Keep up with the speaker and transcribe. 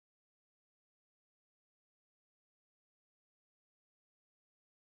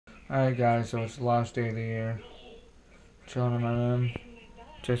Alright guys, so it's the last day of the year. Chilling in my room.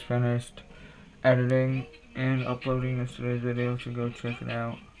 Just finished editing and uploading yesterday's video, so go check it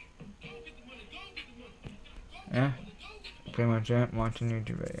out. Yeah, pretty much it. Watching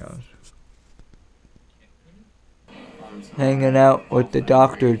YouTube videos. Hanging out with the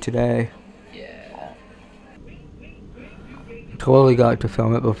doctor today. Yeah. Totally got to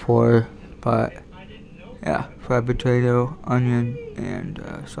film it before, but yeah, fried potato, onion, and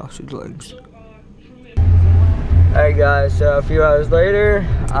sausage legs. Alright guys, so a few hours later,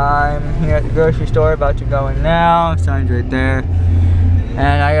 I'm here at the grocery store, about to go in now. Sign's right there.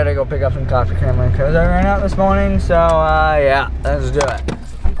 And I gotta go pick up some coffee creamer because I ran out this morning, so yeah, let's do it.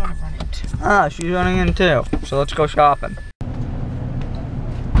 I'm gonna run it. Ah, she's running in too, so let's go shopping. Which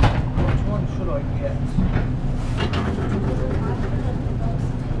one should I get?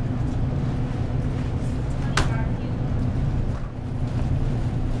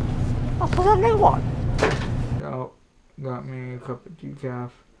 Oh, for the new one. So, got me a cup of decaf.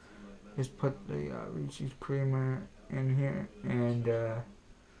 Just put the Reese's creamer in here, and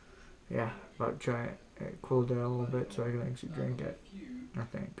yeah, about to try it. It cooled down a little bit so I can actually drink it, I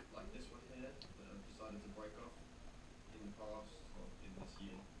think.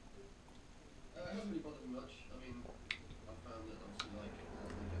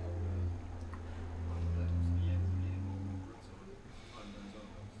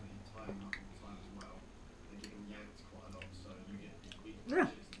 Yeah,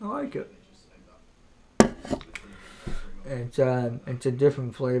 I like it. It's a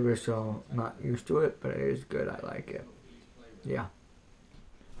different flavor, so I'm not used to it, but it is good. I like it. Yeah.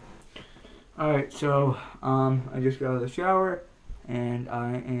 Alright, so I just got out of the shower, and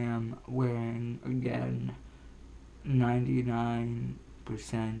I am wearing again 99%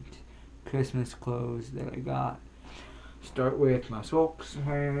 Christmas clothes that I got. Start with my socks. I'm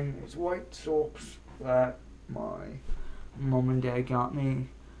wearing these white socks that my mom and dad got me.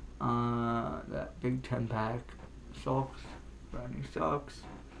 That big 10-pack socks, brand new socks.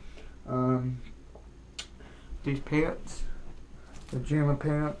 These pants, pajama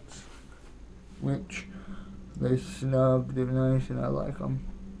pants, which they snug, they're nice, and I like them.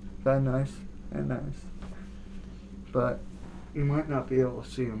 They're nice and nice, but you might not be able to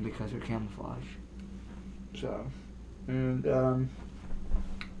see them because they're camouflage. So, and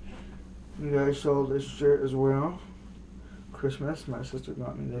you guys saw this shirt as well. Christmas, my sister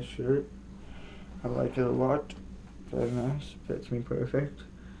got me this shirt. I like it a lot. Very nice. Fits me perfect.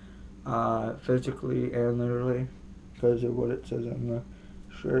 Physically and literally, because of what it says on the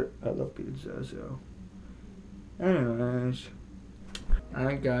shirt. I love pizza, so. Anyways.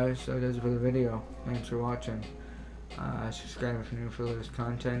 Alright guys, so that's it for the video. Thanks for watching. Subscribe if you're new for the latest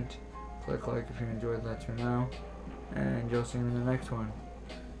content. Click like if you enjoyed, let me know. And you'll see me in the next one.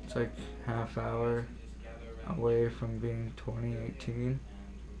 It's like half hour away from being 2018.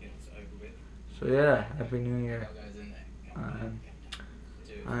 So yeah, Happy New Year.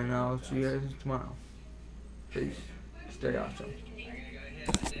 And I'll see you guys tomorrow. Peace. Stay awesome.